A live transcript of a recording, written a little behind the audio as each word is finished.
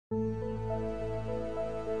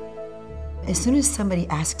As soon as somebody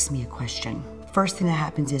asks me a question, first thing that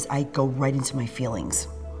happens is I go right into my feelings.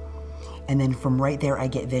 And then from right there, I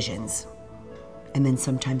get visions. And then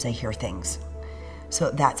sometimes I hear things.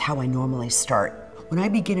 So that's how I normally start. When I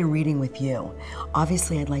begin a reading with you,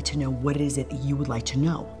 obviously I'd like to know what it is that you would like to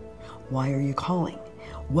know. Why are you calling?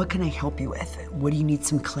 What can I help you with? What do you need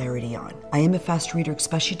some clarity on? I am a fast reader,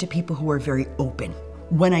 especially to people who are very open.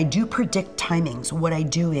 When I do predict timings, what I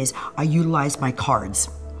do is I utilize my cards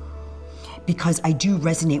because I do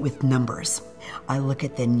resonate with numbers. I look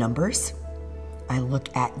at the numbers, I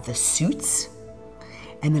look at the suits,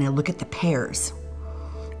 and then I look at the pairs,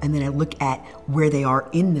 and then I look at where they are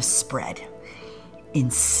in the spread in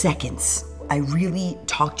seconds. I really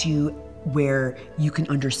talk to you where you can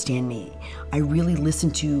understand me. I really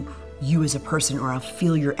listen to you as a person, or I'll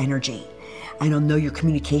feel your energy and I'll know your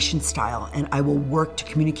communication style, and I will work to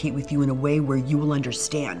communicate with you in a way where you will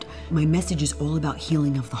understand. My message is all about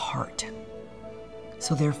healing of the heart.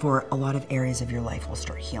 So therefore, a lot of areas of your life will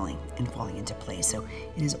start healing and falling into place. So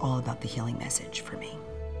it is all about the healing message for me.